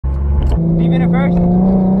first.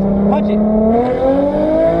 Punch it.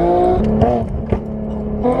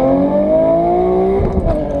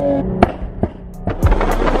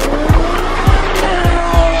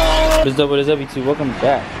 What is up YouTube? Welcome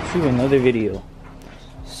back to another video.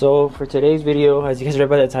 So for today's video, as you guys read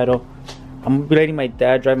by the title, I'm gonna be letting my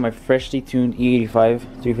dad drive my freshly tuned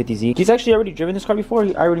E85 350Z. He's actually already driven this car before.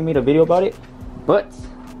 I already made a video about it, but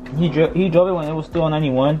he drove it when it was still on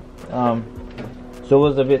 91, so it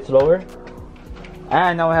was a bit slower,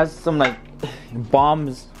 and now it has some like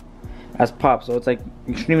bombs as pop, so it's like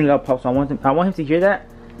extremely loud pop. So I want him to hear that.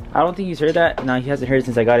 I don't think he's heard that. No, he hasn't heard it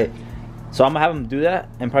since I got it. So I'm gonna have him do that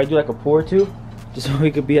and probably do like a pour or two, just so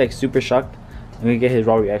we could be like super shocked and we get his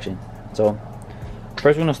raw reaction. So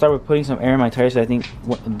first we're gonna start with putting some air in my tires. So I think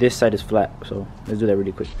this side is flat, so let's do that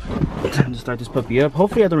really quick. Time to start this puppy up.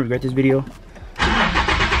 Hopefully I don't regret this video.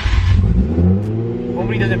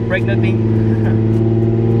 Hopefully he doesn't break nothing.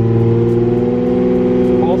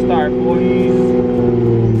 All star boys.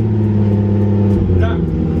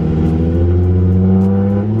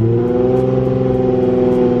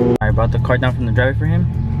 Alright, brought the car down from the driver for him,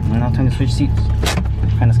 and now time to switch seats.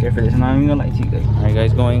 Kind of scared for this, and I'm not even gonna lie to you guys. Alright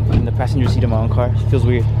guys, going in the passenger seat of my own car. It feels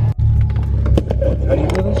weird. How do you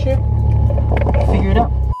do this shit? Figure it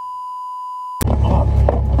out. Oh.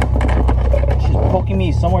 She's poking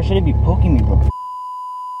me somewhere. Should it be poking me, bro?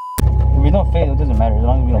 If we don't fail, it doesn't matter as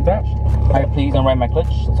long as we don't crash. Alright, please don't ride my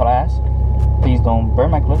clutch. That's all I ask. Please don't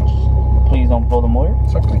burn my clutch. Please don't blow the motor.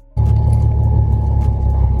 Exactly.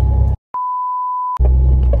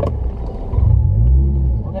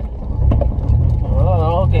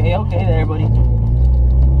 Okay there, buddy.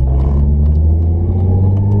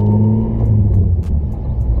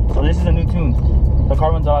 So this is a new tune. The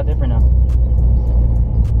car runs a lot different now.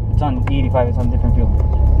 It's on E85. It's on different fuel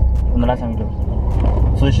from the last time we drove.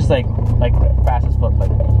 So it's just like fast as fuck.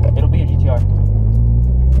 Like it'll be a GTR.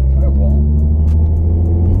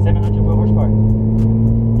 700 horsepower.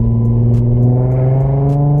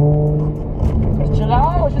 Just chill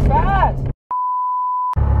out. It's just fast.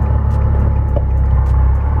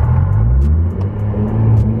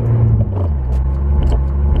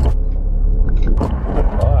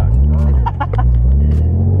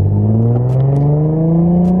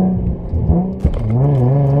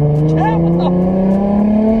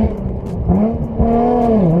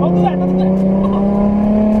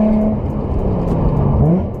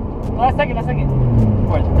 Last second.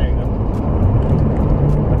 There you go.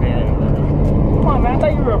 Okay, there you go. Come on, man. I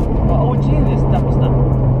thought you were an OG in this type of stuff.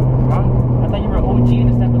 Huh? I thought you were an OG in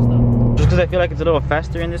this type of stuff. Just because I feel like it's a little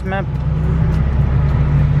faster in this map.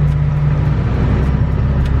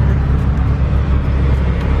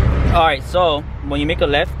 Alright, so when you make a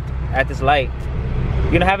left at this light,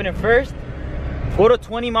 you're gonna have it in first. Go to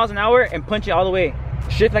 20 miles an hour and punch it all the way.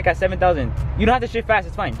 Shift like at 7,000. You don't have to shift fast,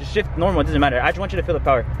 it's fine. Just shift normal, it doesn't matter. I just want you to feel the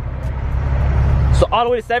power. So all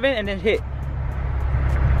the way to 7 and then hit.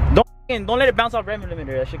 Don't let it bounce off rev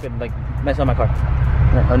limiter. That shit could like mess up my car.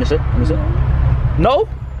 Understood? Understood? No?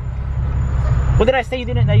 What did I say you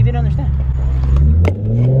didn't understand?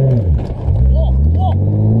 Whoa.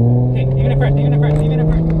 Okay, even it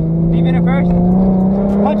first.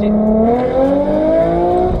 Punch it.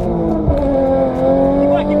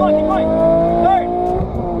 Keep going. Third.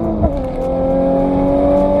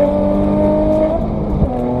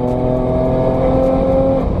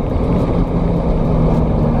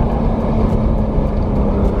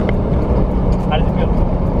 How does it feel?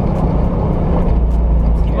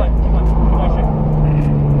 Just keep going straight.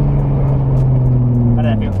 How did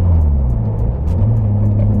that feel?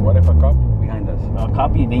 What if a cop behind us? A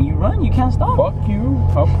copy, then you run, you can't stop. Fuck you,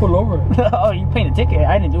 I'll pull over. Oh, you paying a ticket?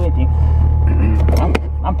 I didn't do anything.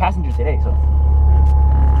 I'm passenger today, so.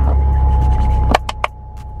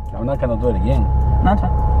 I'm not gonna do it again. No, it's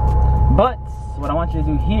fine. But what I want you to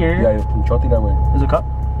do here. Yeah, you can short it that way. Is a cup?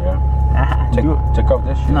 Yeah. Check out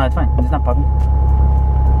this shit. No, it's fine. It's not popping.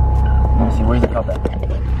 Let me see. Where's the cup at?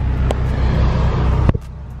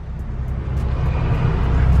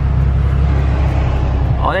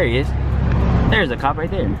 Oh, there he is. There's the cop right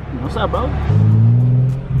there. What's up, bro?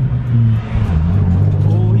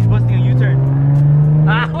 Oh, he's busting a U-turn.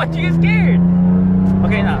 Ah, what? You get scared?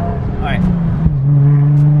 Okay, now. All right.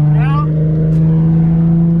 Now,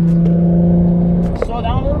 slow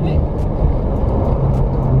down a little bit.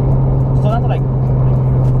 Slow down to like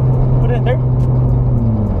put it in third.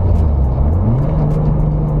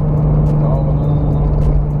 No.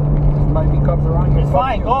 There might be cops around here. It's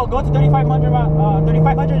fine. Go to 3,500.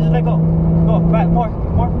 3,500. Just let go. Go back more.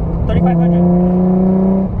 3,500.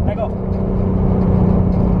 Let go.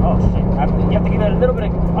 Oh shit! You have to give it a little bit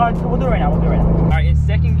of. We'll do it right now. All right, in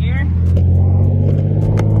second gear.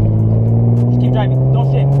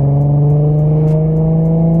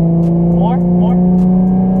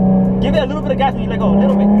 gas and you let go. A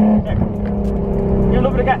little bit. There. Give a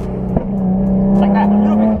little bit of gas. Like that. A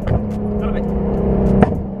little bit. A little bit.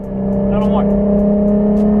 A little more.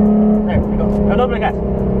 There we go. A little bit of gas.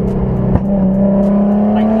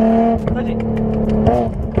 Like, touch it.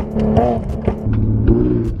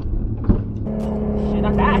 Shit,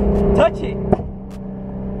 not that. Touch it.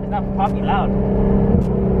 It's not popping loud. A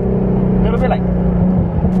little bit like.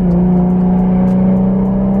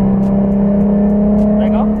 There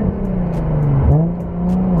you go.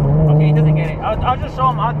 Okay, he doesn't get it. I'll just show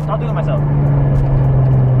him. I'll do it myself.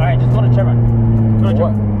 Alright, just go to Trevor. Go to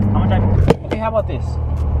Trevor. I'm gonna drive. Okay, how about this?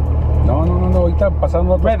 No. Ahorita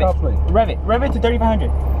pasando otros cops, güey. Rev it to 3,500.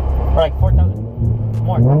 Or like 4,000.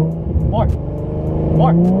 More.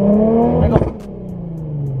 There you go.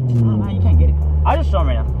 Oh man, you can't get it. I'll just show him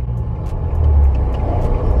right now.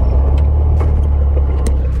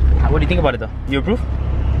 What do you think about it though? You approve?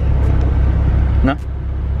 No?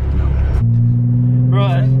 No. Bro,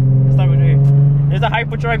 let's start with right here. There's a high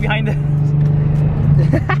patrol right behind us.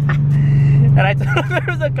 And I told him there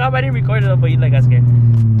was a cop. I didn't record it, but he like got scared.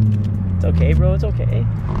 It's okay, bro. It's okay.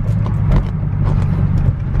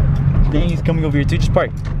 Then he's coming over here too. Just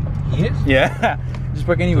park. He is? Yeah. Just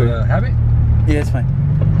park anywhere. Have it? Yeah, it's fine.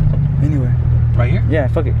 Anywhere. Right here? Yeah,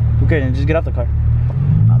 fuck it. Who cares? And just get off the car.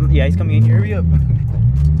 Yeah, he's coming in here. Hurry up.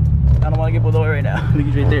 I don't want to get pulled over right now. Look,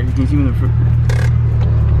 he's right there. You can see him in the front.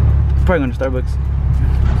 Probably going to Starbucks.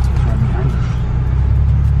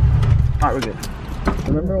 Alright, we're good.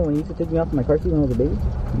 Remember when you used to take me out to my car seat when I was a baby?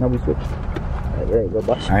 Now we switched. Alright, there you go,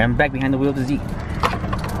 boss. Alright, I'm back behind the wheel of the Z.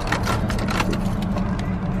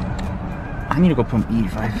 I need to go put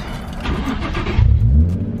E85.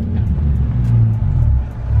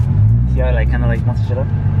 See how it like kind of like wants to shut up?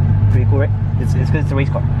 Pretty cool, right? It's because it's a race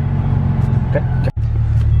car. Okay.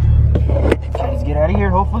 Let's get out of here.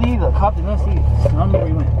 Hopefully the cop did not see it. I don't know where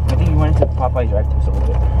he went. I think he went into Popeye's drive-thru, so we're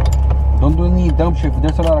good. Don't do any dumb shit.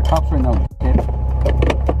 There's a lot of cops right now. Okay?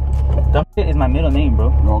 Dumb shit is my middle name,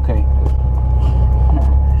 bro. Okay.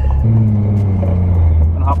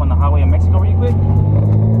 Gonna hop on the highway of Mexico real quick.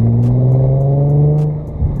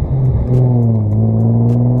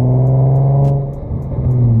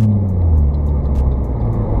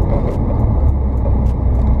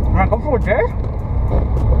 Wanna go for a dare?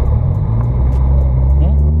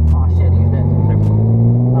 Oh shit, he's dead. I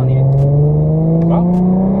don't need it. Well,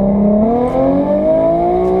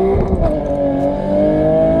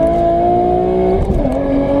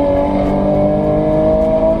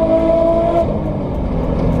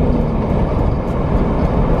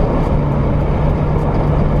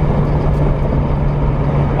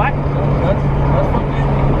 What? that's fucking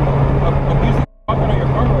abusing on your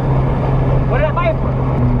car. What did I buy it for?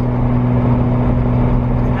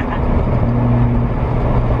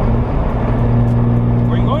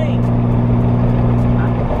 Where you going?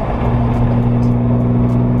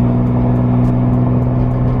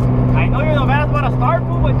 I know your novela's about to start,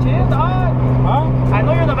 fool, but chill, dog. Huh? I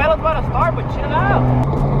know your novela's about to start, but chill out.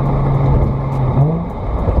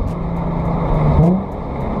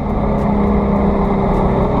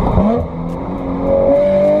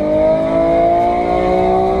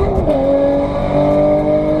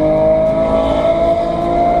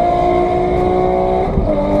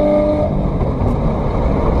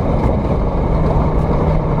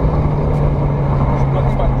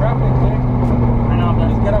 Nothing but traffic, kid. I know, I'm done.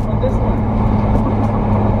 Just get up on this one.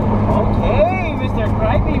 Okay, Mr.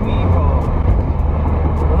 Crybaby, bro.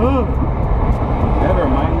 Ugh. Never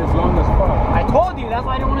mind, as long as fuck. I told you, that's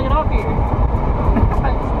why I didn't want to get off here.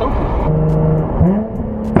 Stupid.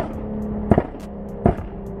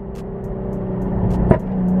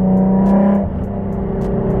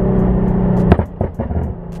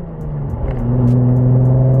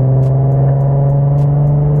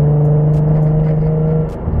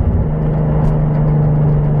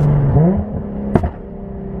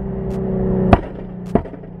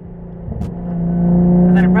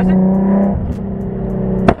 Is that impressive?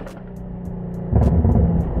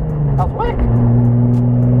 That was whack.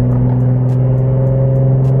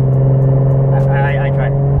 I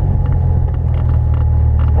tried.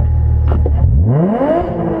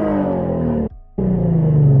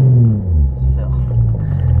 Phil.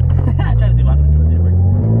 I tried to do lots of control, it didn't work.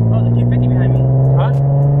 Oh, the Q50 behind me. Huh?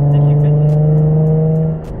 The Q50.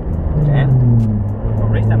 Jam? Or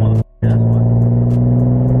race that motherfucker, that's why.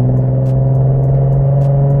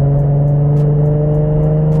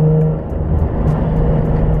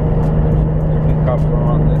 Cops are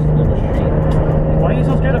on this little street. Why are you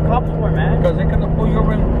so scared of cops for, man? Because they're gonna pull you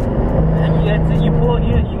over.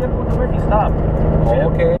 You get pulled over if you stop. Oh,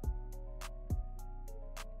 okay.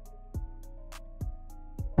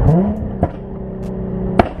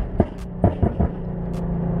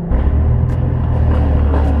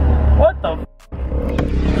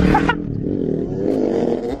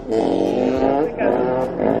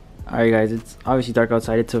 Alright guys, it's obviously dark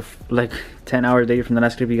outside. It took like 10 hours later from the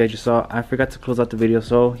last clip you guys just saw. I forgot to close out the video,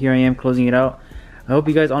 so here I am closing it out. I hope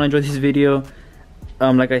you guys all enjoyed this video.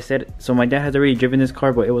 Like I said, so my dad has already driven this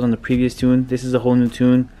car, but it was on the previous tune. This is a whole new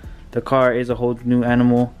tune. The car is a whole new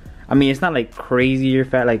animal. I mean, it's not like crazy or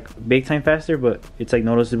fat, like big time faster, but it's like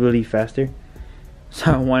noticeably faster.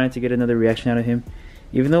 So I wanted to get another reaction out of him,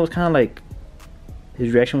 even though it was kind of like,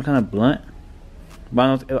 his reaction was kind of blunt.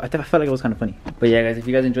 But I felt like it was kind of funny. But yeah guys, if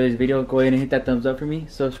you guys enjoyed this video, go ahead and hit that thumbs up for me.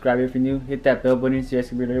 Subscribe if you're new. Hit that bell button so you guys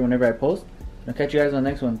can be alert whenever I post. I'll catch you guys on the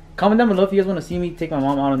next one. Comment down below if you guys want to see me take my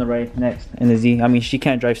mom out on the ride next in the Z. I mean, she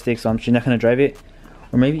can't drive stick, so she's not going to drive it.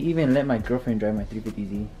 Or maybe even let my girlfriend drive my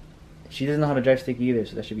 350Z. She doesn't know how to drive stick either,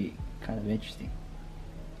 so that should be kind of interesting.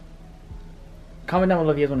 Comment down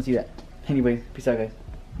below if you guys want to see that. Anyway, peace out guys.